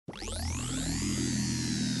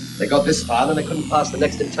They got this far and they couldn't pass the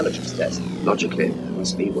next intelligence test. Logically, there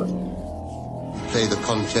must be one. Play the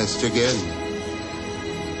contest again.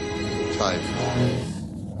 Time.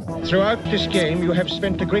 Throughout this game, you have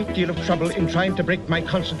spent a great deal of trouble in trying to break my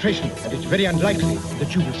concentration, and it's very unlikely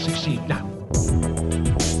that you will succeed now.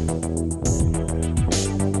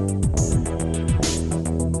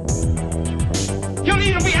 You'll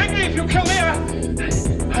even be angry if you kill me.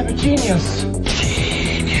 I'm a genius.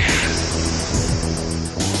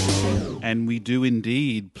 And we do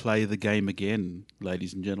indeed play the game again,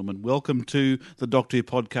 ladies and gentlemen. Welcome to the Doctor Who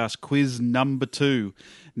podcast quiz number 2.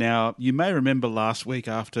 Now, you may remember last week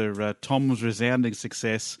after Tom's resounding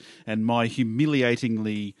success and my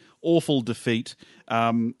humiliatingly awful defeat,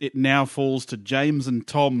 it now falls to James and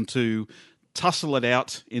Tom to tussle it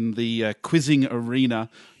out in the quizzing arena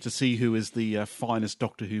to see who is the finest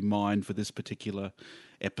Doctor Who mind for this particular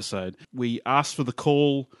episode. We asked for the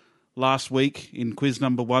call last week in quiz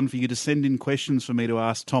number 1 for you to send in questions for me to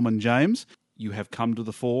ask Tom and James. You have come to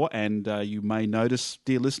the fore, and you may notice,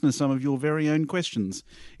 dear listeners, some of your very own questions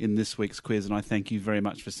in this week's quiz, and I thank you very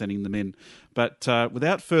much for sending them in. But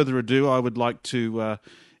without further ado, I would like to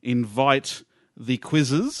invite the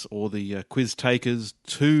quizzes, or the quiz takers,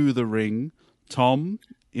 to the ring. Tom,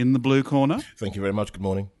 in the blue corner. Thank you very much. Good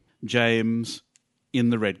morning. James,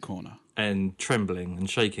 in the red corner. And trembling and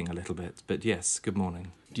shaking a little bit, but yes, good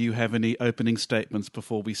morning. Do you have any opening statements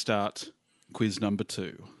before we start quiz number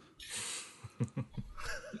 2?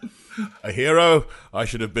 A hero? I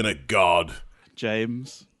should have been a god.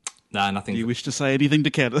 James? No, nothing. Do you wish to say anything to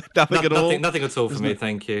Canada? Nothing at all? Nothing at all for me,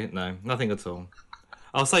 thank you. No, nothing at all.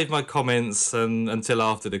 I'll save my comments until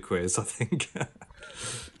after the quiz, I think.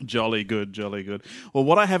 Jolly good, jolly good. Well,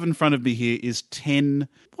 what I have in front of me here is 10,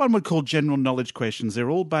 one would call general knowledge questions. They're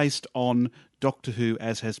all based on Doctor Who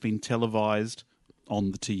as has been televised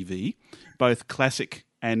on the TV, both classic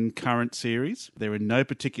and current series. They're in no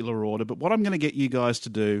particular order, but what I'm going to get you guys to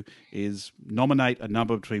do is nominate a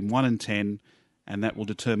number between 1 and 10, and that will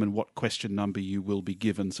determine what question number you will be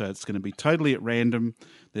given. So it's going to be totally at random.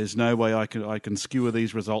 There's no way I can skewer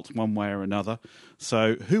these results one way or another.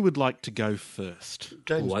 So who would like to go first?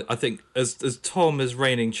 James. I think as Tom as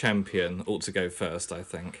reigning champion ought to go first, I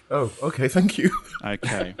think. Oh, okay, thank you.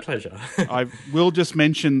 Okay. Pleasure. I will just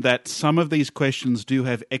mention that some of these questions do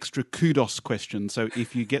have extra kudos questions. So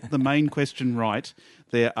if you get the main question right,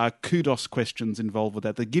 there are kudos questions involved with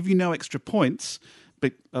that. They give you no extra points,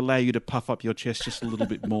 but allow you to puff up your chest just a little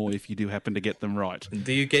bit more if you do happen to get them right.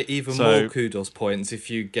 Do you get even more kudos points if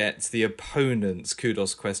you get the opponent's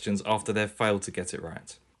kudos questions after they've failed to get it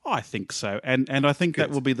right? I think so. And I think that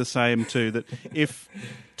will be the same too, that if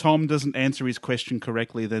Tom doesn't answer his question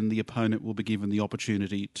correctly, then the opponent will be given the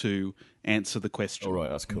opportunity to answer the question. All right,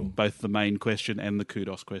 that's cool. Both the main question and the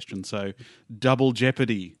kudos question. So double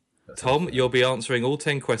jeopardy. Tom, you'll be answering all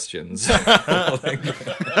 10 questions.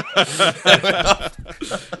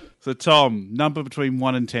 So, Tom, number between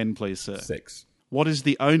 1 and 10, please, sir. 6. What is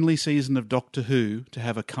the only season of Doctor Who to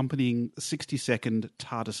have accompanying 60-second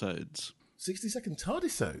TARDISodes? 60-second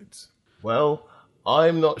TARDISodes? Well,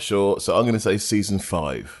 I'm not sure, so I'm going to say season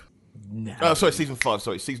 5. No. Oh, sorry, season 5.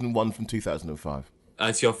 Sorry, season 1 from 2005.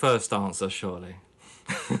 That's your first answer, surely.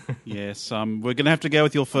 Yes, we're going to have to go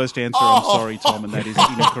with your first answer. I'm sorry, Tom, and that is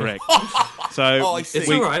incorrect. So I see. It's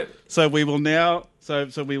all right. So we will now. So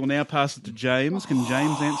we will now pass it to James. Can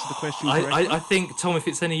James answer the question correctly? I think, Tom, if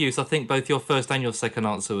it's any use, I think both your first and your second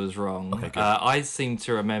answer was wrong. Okay, good. I seem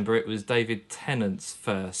to remember it was David Tennant's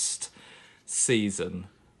first season.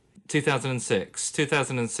 2006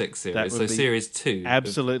 series, so series 2.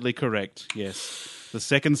 Absolutely correct, yes. The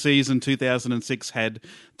second season, 2006, had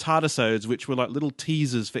TARDISodes, which were like little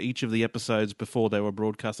teasers for each of the episodes before they were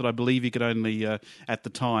broadcast, that I believe you could only, at the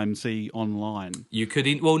time, see online. You could,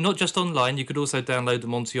 well, not just online, you could also download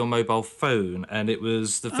them onto your mobile phone, and it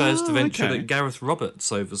was the first adventure that Gareth Roberts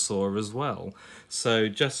oversaw as well. So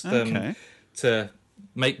just to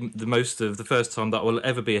make the most of the first time that I will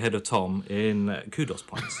ever be ahead of Tom in kudos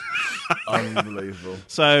points. Unbelievable.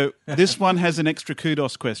 So this one has an extra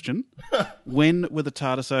kudos question. When were the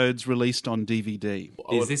TARDISodes released on DVD?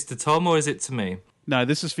 Is this to Tom or is it to me? No,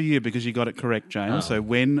 this is for you because you got it correct, James. So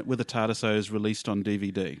when were the TARDISodes released on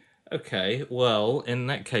DVD? Okay, well, in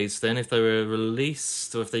that case then, if they were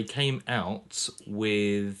released or if they came out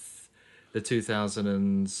with the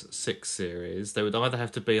 2006 series, they would either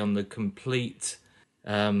have to be on the complete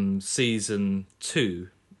season 2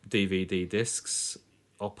 DVD discs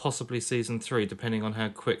or possibly season 3, depending on how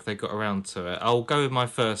quick they got around to it. I'll go with my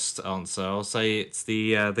first answer. I'll say it's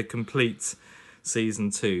the complete season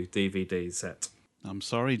 2 DVD set. I'm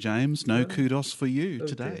sorry, James. No kudos for you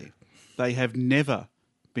today. They have never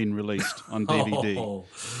been released on DVD. Oh,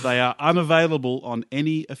 They are unavailable on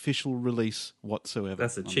any official release whatsoever.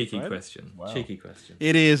 that's a I'm cheeky afraid. question. Cheeky question.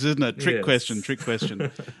 It is, isn't it? Trick Yes.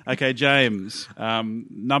 question. Okay, James,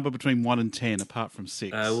 number between 1 and 10, apart from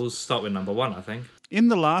 6. We'll start with number 1, I think. In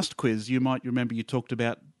the last quiz, you might remember you talked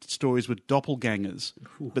about stories with doppelgangers,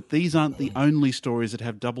 but these aren't the only stories that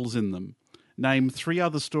have doubles in them. Name 3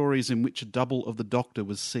 other stories in which a double of the Doctor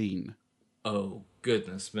was seen. Oh,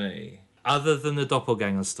 goodness me. Other than the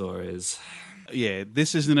doppelganger stories. Yeah,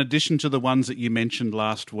 this is in addition to the ones that you mentioned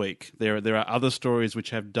last week. There are other stories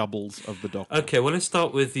which have doubles of the Doctor. Okay, well, let's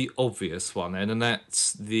start with the obvious one then, and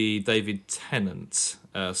that's the David Tennant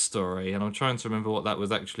story. And I'm trying to remember what that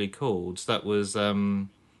was actually called. That was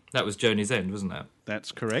Journey's End, wasn't it?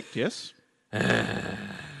 That's correct, yes.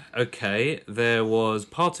 Okay, there was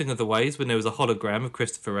Parting of the Ways when there was a hologram of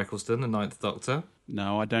Christopher Eccleston, the Ninth Doctor.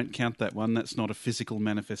 No, I don't count that one. That's not a physical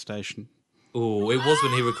manifestation. Oh, it was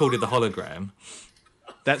when he recorded the hologram.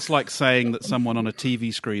 That's like saying that someone on a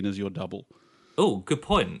TV screen is your double. Oh, good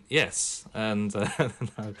point. Yes, and no.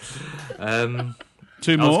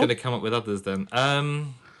 2 I was more? going to come up with others then.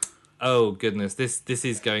 Oh goodness, this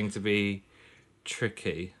is going to be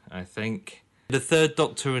tricky. I think the Third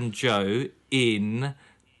Doctor and Joe in.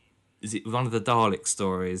 Is it one of the Dalek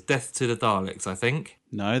stories? Death to the Daleks, I think.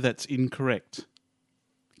 No, that's incorrect.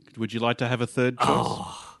 Would you like to have a third choice?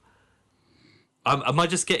 Am I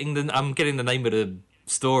just getting I'm getting the name of the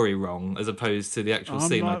story wrong as opposed to the actual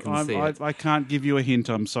scene? I can see it. I can't give you a hint.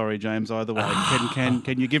 I'm sorry, James. Either way,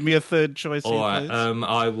 can you give me a third choice All here, right, please?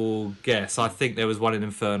 I will guess. I think there was one in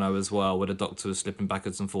Inferno as well, where the Doctor was slipping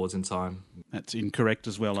backwards and forwards in time. That's incorrect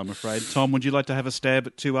as well, I'm afraid. Tom, would you like to have a stab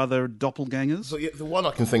at 2 other doppelgangers? So yeah, the one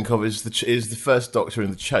I can think of is the first Doctor in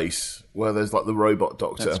the Chase, where there's like the robot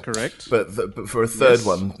Doctor. That's correct. But for a third Yes.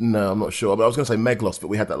 one, no, I'm not sure. But I was going to say Meglos, but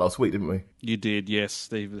we had that last week, didn't we? You did, yes.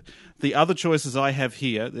 The other choices I have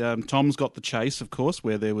here, Tom's got the Chase, of course,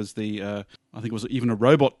 where there was the, I think it was even a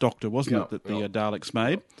robot Doctor, wasn't it, that the Daleks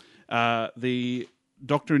made. The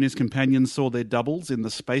Doctor and his companions saw their doubles in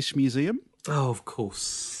the Space Museum. Oh, of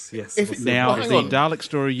course. Yes. Now, hang the on. Dalek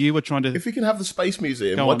story you were trying to... If we can have the Space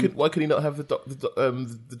Museum, Go why on. could he not have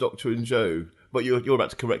the Doctor and Joe? But you're about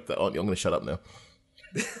to correct that, aren't you? I'm going to shut up now.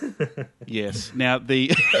 Yes. Now,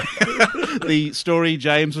 the the story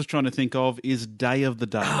James was trying to think of is Day of the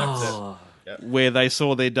Daleks, where they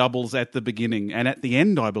saw their doubles at the beginning and at the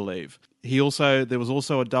end, I believe. There was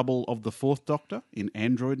also a double of the Fourth Doctor in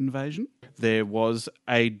Android Invasion. There was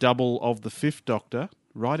a double of the Fifth Doctor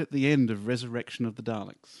right at the end of Resurrection of the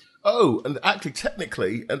Daleks. Oh, and actually,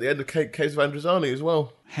 technically, at the end of Caves of Androzani as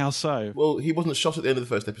well. How so? Well, he wasn't shot at the end of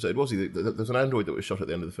the first episode, was he? There's an android that was shot at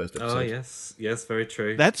the end of the first episode. Oh, yes. Yes, very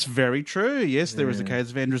true. That's very true. Yes, there is a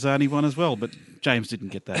Caves of Androzani one as well, but James didn't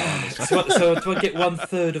get that either. So do I get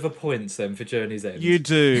 1/3 of a point then for Journey's End? You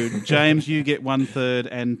do. James, you get 1/3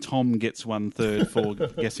 and Tom gets 1/3 for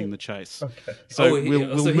guessing the Chase. Okay. So we'll he move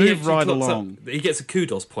actually right clocks up- along. He gets a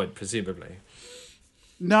kudos point, presumably.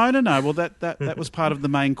 No. Well, that was part of the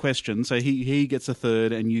main question. So he gets a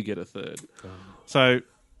third and you get a third. So,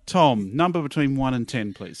 Tom, number between 1 and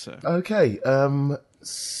 10, please, sir. Okay,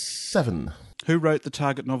 7. Who wrote the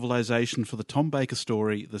target novelisation for the Tom Baker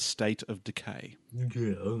story, The State of Decay?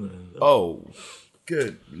 Oh,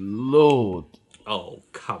 good lord. Oh,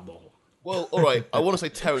 come on. Well, all right, I want to say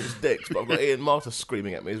Terrence Dix, but I've got Ian Marter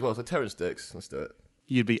screaming at me as well, so Terrence Dix, let's do it.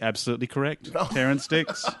 You'd be absolutely correct. Terrence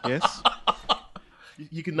Dix, yes.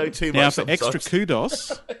 You can know too much Now, for sometimes.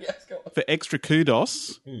 extra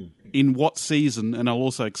kudos, in what season, and I'll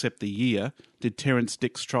also accept the year, did Terrence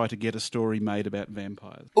Dix try to get a story made about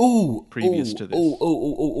vampires? Previous to this.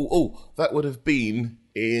 That would have been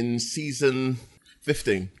in season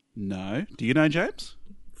 15. No. Do you know, James?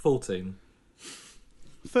 14.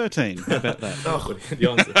 13. How about that? The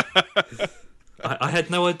answer. I had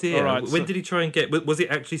no idea. All right, when so- did he try and get... Was it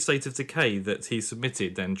actually State of Decay that he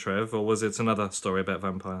submitted then, Trev, or was it another story about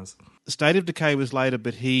vampires? State of Decay was later,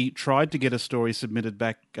 but he tried to get a story submitted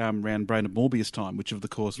back around Brain of Morbius time, which of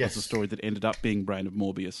course was the story that ended up being Brain of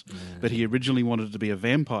Morbius. Yeah. But he originally wanted it to be a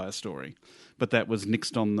vampire story, but that was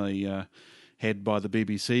nixed on the head by the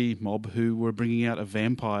BBC mob, who were bringing out a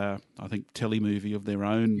vampire, I think, telemovie of their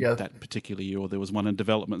own that particular year, or there was one in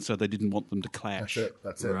development, so they didn't want them to clash.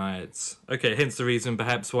 That's it. Right. Okay, hence the reason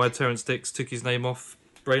perhaps why Terrence Dix took his name off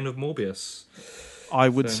Brain of Morbius. I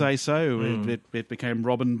would say so. It became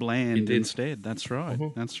Robin Bland It instead. That's right.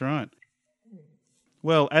 That's right.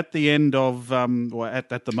 Well, at the end of,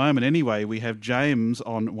 at the moment anyway, we have James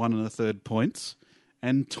on 1 1/3 points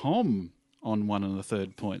and Tom on 1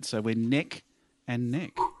 1/3 points. So we're neck and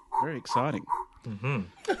neck. Very exciting.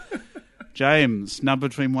 James, number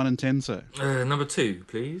between 1 and 10, sir. Number 2,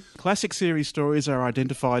 please. Classic series stories are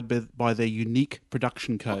identified by their unique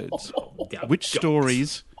production codes. Which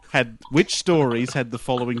stories had the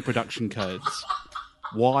following production codes?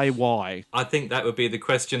 Why? I think that would be the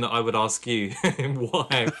question that I would ask you.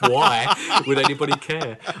 Why would anybody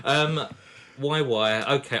care? Why?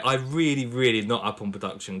 Okay, I'm really not up on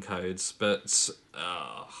production codes, but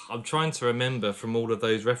I'm trying to remember from all of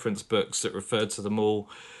those reference books that referred to them all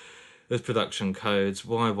as production codes.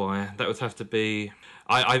 Why? That would have to be...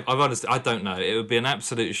 I've honestly, I don't know. It would be an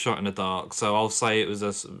absolute shot in the dark, so I'll say it was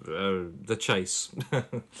The Chase.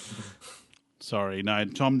 Sorry, no.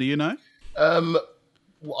 Tom, do you know?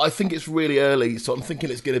 Well, I think it's really early, so I'm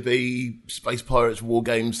thinking it's going to be Space Pirates, War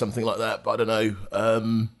Games, something like that, but I don't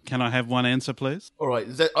know. Can I have one answer, please? All right,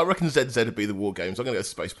 I reckon ZZ would be the War Games. I'm going to go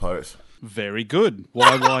Space Pirates. Very good.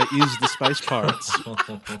 Why is the Space Pirates? So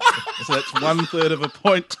that's 1/3 of a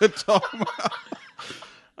point to Tom.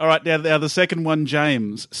 All right, now the second one,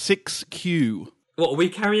 James. 6Q. What, are we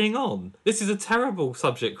carrying on? This is a terrible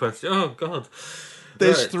subject question. Oh, God.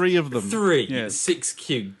 There's Right. 3 of them. 3. Yes.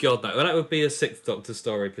 6Q. God, no. Well, that would be a Sixth Doctor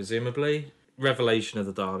story, presumably. Revelation of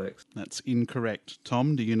the Daleks. That's incorrect.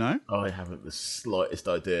 Tom, do you know? I haven't the slightest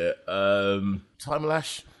idea. Time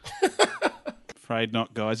Lash? Afraid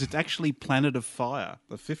not, guys. It's actually Planet of Fire,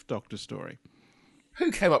 the 5th Doctor story.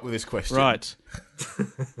 Who came up with this question? Right.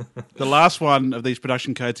 The last one of these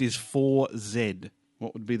production codes is 4Z.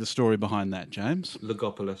 What would be the story behind that, James?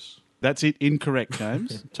 Logopolis. That's it. Incorrect,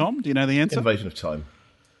 James. Tom, do you know the answer? Invasion of Time.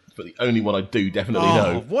 But the only one I do definitely Oh,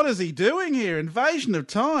 know. what is he doing here? Invasion of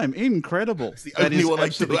Time. Incredible. It's the That only is one I do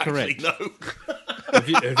absolutely actually correct. know.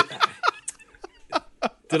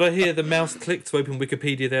 Did I hear the mouse click to open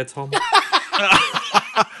Wikipedia there, Tom?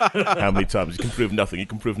 How many times? You can prove nothing. You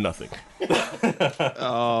can prove nothing.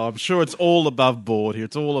 Oh, I'm sure it's all above board here.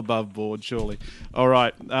 It's all above board, surely. All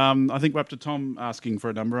right. I think we're up to Tom asking for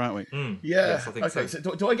a number, aren't we? Yeah. Yes, I think okay, so.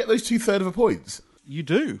 so do I get those 2/3 of a points? You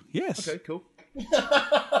do, yes. Okay, cool.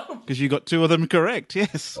 Because you got 2 of them correct,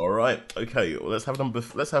 yes. All right. Okay. Well, let's have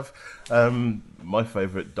my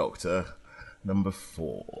favourite Doctor, number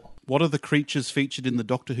 4. What are the creatures featured in the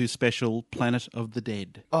Doctor Who special Planet of the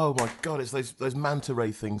Dead? Oh my God! It's those manta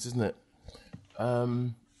ray things, isn't it?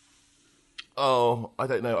 I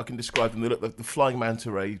don't know. I can describe them. They look like the flying manta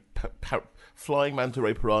ray, flying manta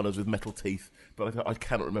ray piranhas with metal teeth, but I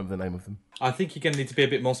cannot remember the name of them. I think you're going to need to be a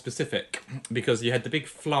bit more specific, because you had the big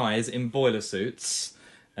flies in boiler suits,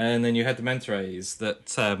 and then you had the manta rays that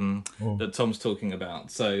Tom's talking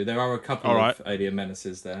about. So there are a couple of alien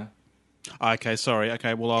menaces there. Okay, sorry.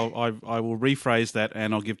 Okay, well, I will rephrase that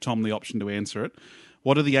and I'll give Tom the option to answer it.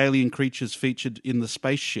 What are the alien creatures featured in the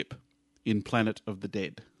spaceship in Planet of the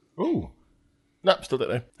Dead? Ooh. No, still don't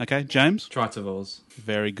know. Okay, James? Tritovores.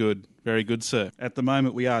 Very good, sir. At the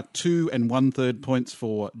moment, we are 2 1/3 points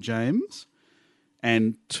for James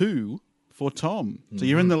and 2 for Tom. So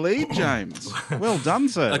you're in the lead, James. Well done,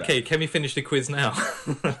 sir. Okay, can we finish the quiz now?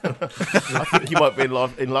 I think you might be in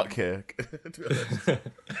luck here. To be honest.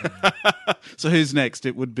 So who's next?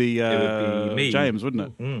 It would be me. James,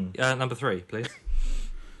 wouldn't it? Number 3, please.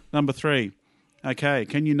 Number 3. Okay,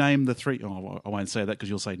 can you name the 3... Oh, I won't say that because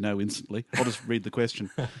you'll say no instantly. I'll just read the question.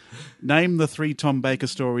 Name the 3 Tom Baker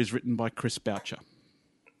stories written by Chris Boucher.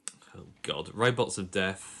 Oh, God. Robots of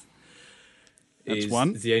Death. That's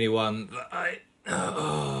one. Is the only one that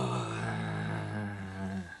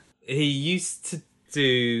he used to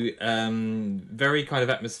do very kind of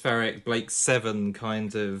atmospheric Blake Seven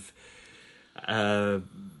kind of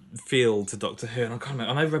feel to Doctor Who, and I can't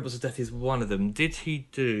remember. I know Robots of Death is one of them. Did he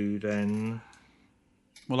do then?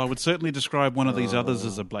 Well, I would certainly describe one of these others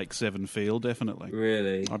as a Blake Seven feel, definitely.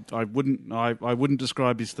 Really? I wouldn't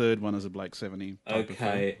describe his third one as a Blake Seven-y type of feel.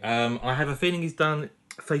 Okay. I have a feeling he's done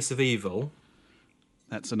Face of Evil.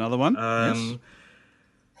 That's another one. Yes.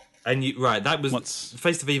 And that was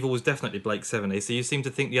Face of Evil was definitely Blake 70. So you seem to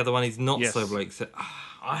think the other one is not so Blake.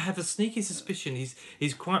 I have a sneaky suspicion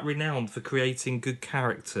he's quite renowned for creating good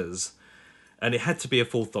characters, and it had to be a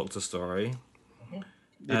Fourth Doctor story.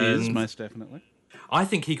 It is most definitely. I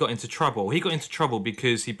think he got into trouble. He got into trouble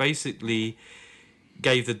because he basically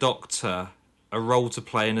gave the Doctor a role to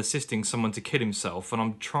play in assisting someone to kill himself, and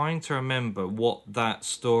I'm trying to remember what that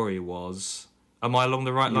story was. Am I along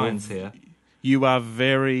the right lines here? You are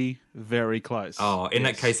very, very close. Oh, in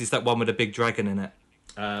that case, it's that one with a big dragon in it,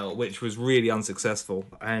 which was really unsuccessful.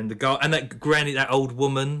 And the guy, and that old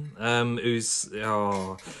woman, who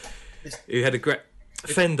had a great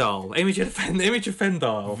Fendal image of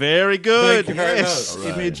Fendal. Very good. Thank you very yes, much.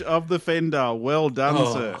 Image of the Fendal. Well done,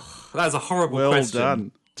 sir. That was a horrible well question. Well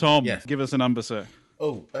done, Tom. Yes. Give us a number, sir.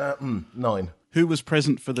 9. Who was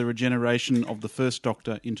present for the regeneration of the first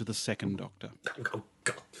Doctor into the second Doctor? Oh,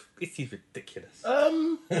 God. This is ridiculous.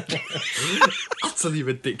 Utterly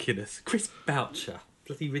ridiculous. Chris Boucher.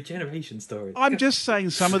 Bloody regeneration story. I'm just saying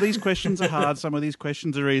some of these questions are hard, some of these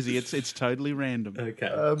questions are easy. It's totally random. Okay.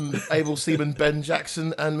 Abel Seaman, Ben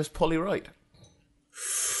Jackson, and Miss Polly Wright.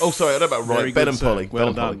 Oh, sorry, I don't know about Wright. Very Ben good, and sir. Polly. Well Ben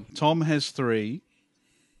and done. Polly. Tom has 3,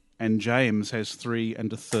 and James has 3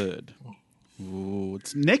 and a third. Ooh,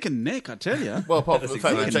 it's neck and neck, I tell you. Well, apart from the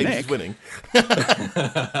fact that exactly James is winning.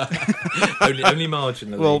 only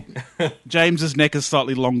marginally. Well, James's neck is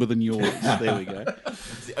slightly longer than yours. There we go.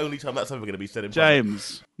 It's the only time that's ever going to be said in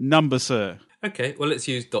James, number, sir. Okay, well, let's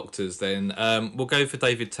use doctors then. We'll go for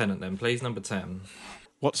David Tennant then, please, number 10.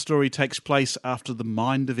 What story takes place after the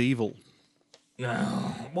Mind of Evil? No,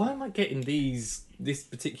 why am I getting this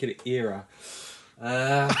particular era?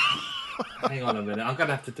 Hang on a minute, I'm going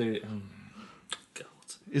to have to do it. God.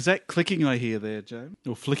 Is that clicking I hear there, James?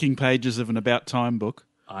 Or flicking pages of an About Time book?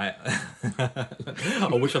 I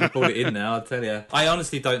wish I'd brought it in now, I'll tell you. I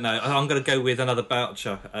honestly don't know. I'm going to go with another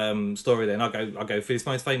Boucher story then. I'll go for his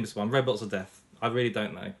most famous one, Robots of Death. I really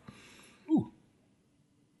don't know. Ooh.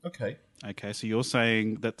 Okay. Okay, so you're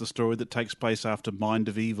saying that the story that takes place after Mind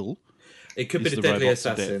of Evil... It could be Is the the Deadly Robots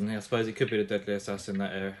of Assassin. I suppose it could be the Deadly Assassin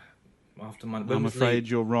that era. After I'm afraid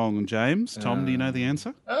you're wrong, James. Tom, do you know the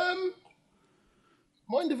answer?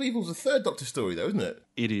 Mind of Evil's a third Doctor story, though, isn't it?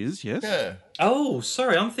 It is, yes. Yeah. Oh,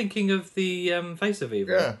 sorry, I'm thinking of the Face of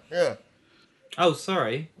Evil. Yeah. Oh,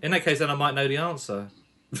 sorry. In that case, then I might know the answer.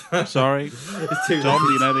 Sorry. It's too Tom, do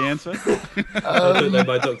late. you know the answer? I don't know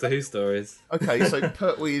my Doctor Who stories. Okay, so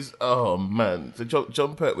Pertwee's... Oh, man. So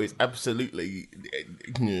John Pertwee's absolutely...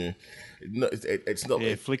 It's not...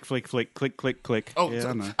 Yeah, flick, flick, flick, click, click, click. Oh, yeah, so-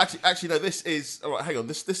 I know. actually, no, this is... All right, hang on.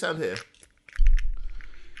 This sound here.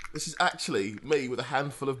 This is actually me with a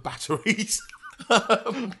handful of batteries.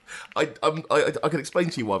 I can explain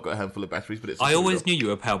to you why I've got a handful of batteries, but it's... I always knew you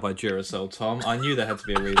were powered by Duracell, Tom. I knew there had to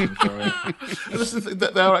be a reason for it. And this is the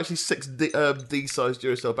thing, there are actually 6 D-sized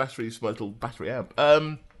Duracell batteries for my little battery amp.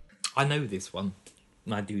 I know this one.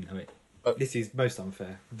 I do know it. This is most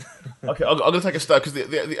unfair. Okay, I'm going to take a start because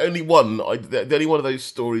the only one, the only one of those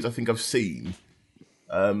stories I think I've seen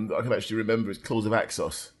that I can actually remember is Claws of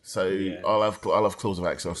Axos. So Yeah. I'll have Claws of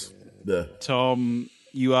Axos. Tom,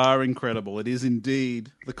 you are incredible. It is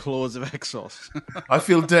indeed the Claws of Axos. I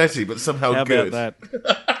feel dirty, but somehow How good. about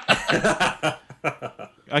that?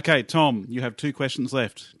 Okay, Tom, you have 2 questions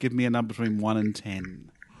left. Give me a number between 1 and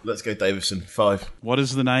 10. Let's go, Davison. 5. What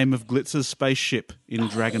is the name of Glitzer's spaceship in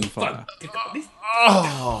Dragonfire?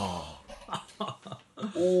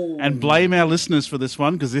 And blame our listeners for this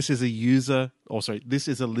one because this is this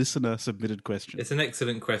is a listener submitted question. It's an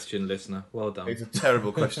excellent question, listener. Well done. It's a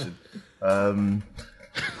terrible question.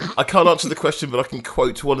 I can't answer the question, but I can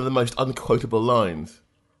quote one of the most unquotable lines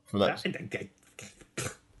from that.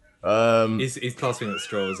 He's clasping at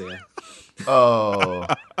straws here. Oh,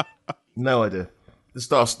 no idea. The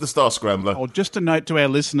Star Scrambler. Oh, just a note to our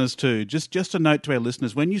listeners too. Just a note to our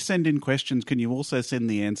listeners: when you send in questions, can you also send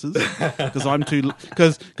the answers? Because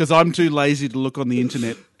I'm too lazy to look on the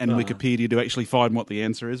internet and Wikipedia to actually find what the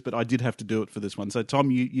answer is. But I did have to do it for this one. So Tom,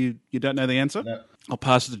 you don't know the answer? No. I'll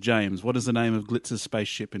pass it to James. What is the name of Glitzer's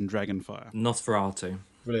spaceship in Dragonfire? Nosferatu.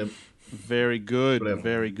 Brilliant. Very good. Brilliant.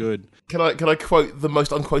 Very good. Can I quote the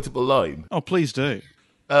most unquotable line? Oh, please do.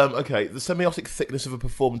 Okay, the semiotic thickness of a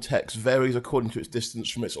performed text varies according to its distance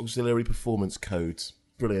from its auxiliary performance codes.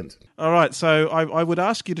 Brilliant. All right, so I would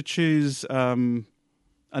ask you to choose a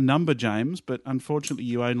number, James, but unfortunately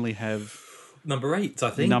you only have Number 8, I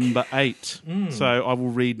think. number 8. So I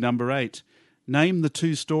will read number 8. Name the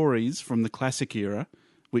 2 stories from the classic era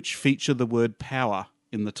which feature the word power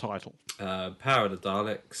in the title. Power of the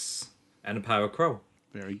Daleks and a Power of Kroll.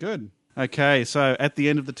 Very good. Okay, so at the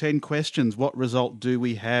end of the 10 questions, what result do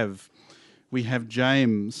we have? We have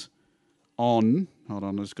James on... Hold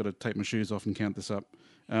on, I've just got to take my shoes off and count this up.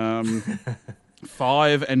 5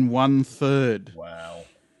 1/3. Wow.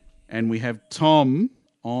 And we have Tom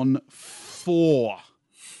on 4.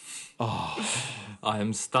 I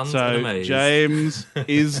am stunned and So amazed. James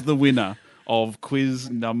is the winner of quiz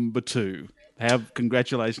number 2.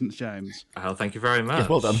 Congratulations, James. Oh, thank you very much.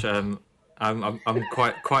 well done. I'm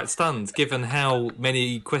quite stunned, given how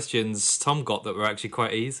many questions Tom got that were actually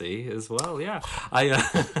quite easy as well. Yeah,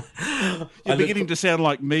 You're beginning to sound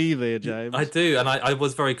like me there, James. I do, and I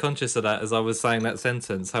was very conscious of that as I was saying that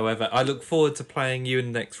sentence. However, I look forward to playing you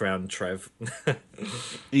in the next round, Trev.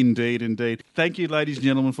 Indeed, indeed. Thank you, ladies and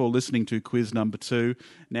gentlemen, for listening to quiz number 2.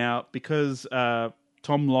 Now, because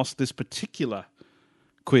Tom lost this particular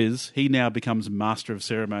quiz, he now becomes master of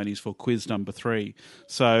ceremonies for quiz number 3.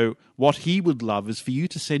 So what he would love is for you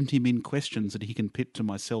to send him in questions that he can pit to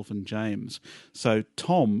myself and James. So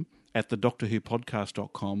Tom at the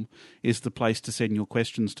DoctorWhoPodcast.com is the place to send your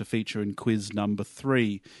questions to feature in quiz number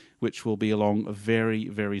 3, which will be along very,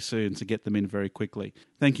 very soon, so get them in very quickly.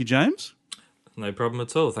 Thank you, James. No problem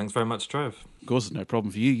at all. Thanks very much, Trev. Of course, it's no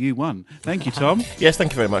problem for you. You won. Thank you, Tom. Yes,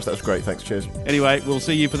 thank you very much. That was great. Thanks. Cheers. Anyway, we'll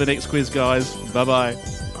see you for the next quiz, guys. Bye-bye.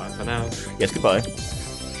 Bye for now. Yes, goodbye.